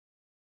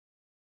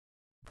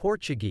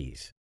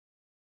Portuguese.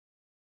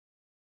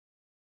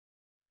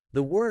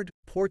 The word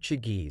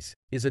Portuguese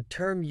is a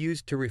term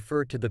used to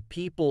refer to the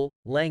people,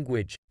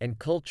 language, and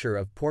culture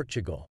of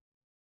Portugal.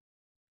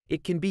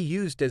 It can be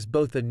used as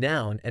both a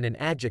noun and an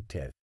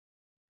adjective.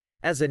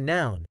 As a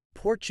noun,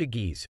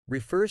 Portuguese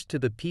refers to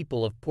the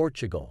people of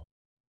Portugal.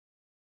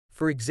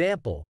 For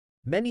example,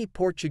 many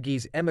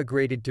Portuguese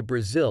emigrated to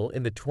Brazil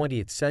in the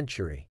 20th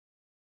century.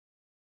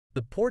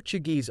 The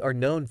Portuguese are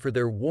known for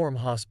their warm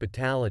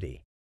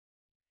hospitality.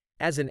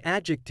 As an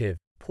adjective,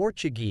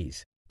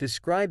 Portuguese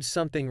describes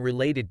something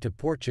related to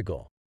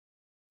Portugal.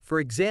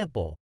 For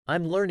example,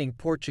 I'm learning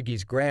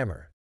Portuguese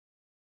grammar.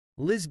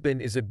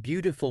 Lisbon is a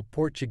beautiful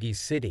Portuguese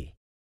city.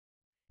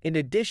 In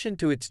addition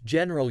to its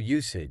general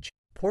usage,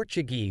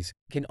 Portuguese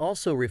can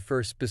also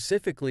refer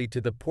specifically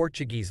to the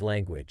Portuguese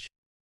language.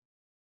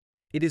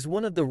 It is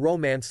one of the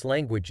Romance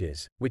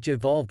languages, which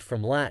evolved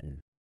from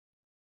Latin.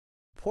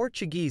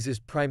 Portuguese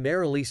is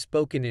primarily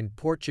spoken in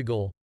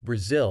Portugal,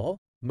 Brazil,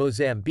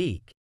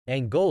 Mozambique,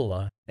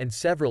 Angola, and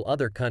several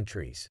other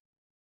countries.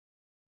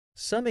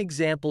 Some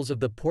examples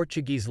of the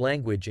Portuguese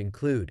language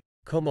include,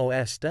 Como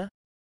está?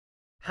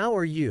 How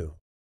are you?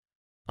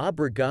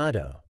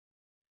 Obrigado.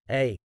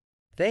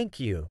 Thank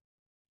you.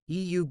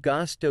 Eu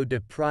gosto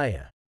de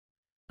praia.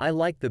 I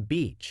like the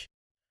beach.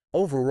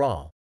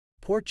 Overall,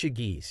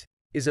 Portuguese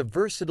is a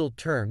versatile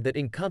term that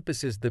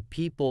encompasses the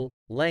people,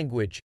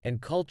 language,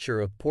 and culture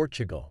of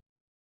Portugal.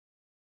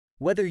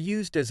 Whether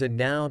used as a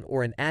noun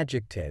or an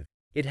adjective,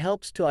 it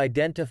helps to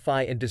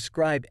identify and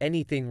describe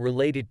anything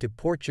related to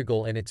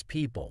Portugal and its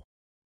people.